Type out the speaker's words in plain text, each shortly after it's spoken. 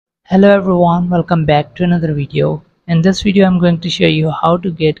Hello everyone, welcome back to another video. In this video I'm going to show you how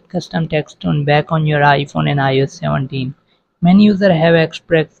to get custom text tone back on your iPhone in iOS 17. Many users have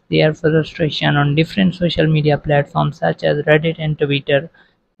expressed their frustration on different social media platforms such as Reddit and Twitter.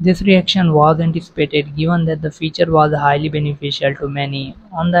 This reaction was anticipated given that the feature was highly beneficial to many.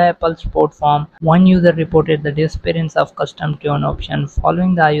 On the Apple support forum, one user reported the disappearance of custom tone option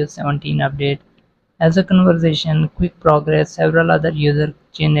following the iOS 17 update. As a conversation, quick progress, several other users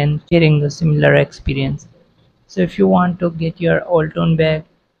chimed in sharing the similar experience. So if you want to get your old tone back,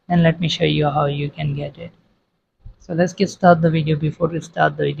 then let me show you how you can get it. So let's get start the video. Before we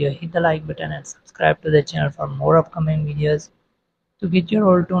start the video, hit the like button and subscribe to the channel for more upcoming videos. To get your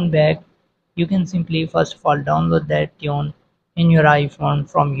old tone back, you can simply first of all download that tune in your iPhone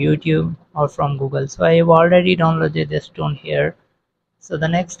from YouTube or from Google. So I have already downloaded this tune here. So the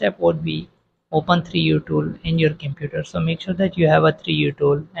next step would be open 3U tool in your computer. So make sure that you have a 3U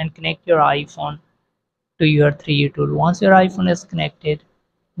tool and connect your iPhone to your 3U tool. Once your iPhone is connected,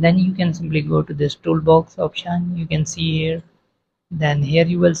 then you can simply go to this toolbox option you can see here. Then here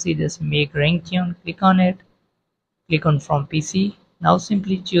you will see this make ringtone. Click on it. Click on from PC. Now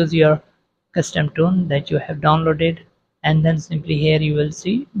simply choose your custom tune that you have downloaded, and then simply here you will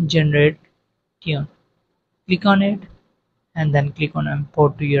see generate tune. Click on it and then click on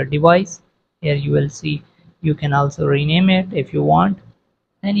import to your device. Here you will see you can also rename it if you want,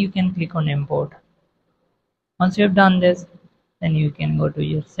 then you can click on import. Once you have done this, then you can go to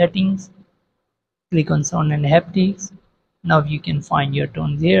your settings, click on sound and haptics. Now you can find your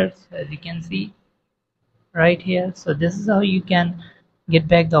tones here, so as you can see right here. So this is how you can get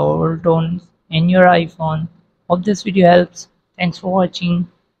back the old tones in your iPhone. Hope this video helps. Thanks for watching.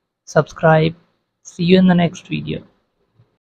 Subscribe. See you in the next video.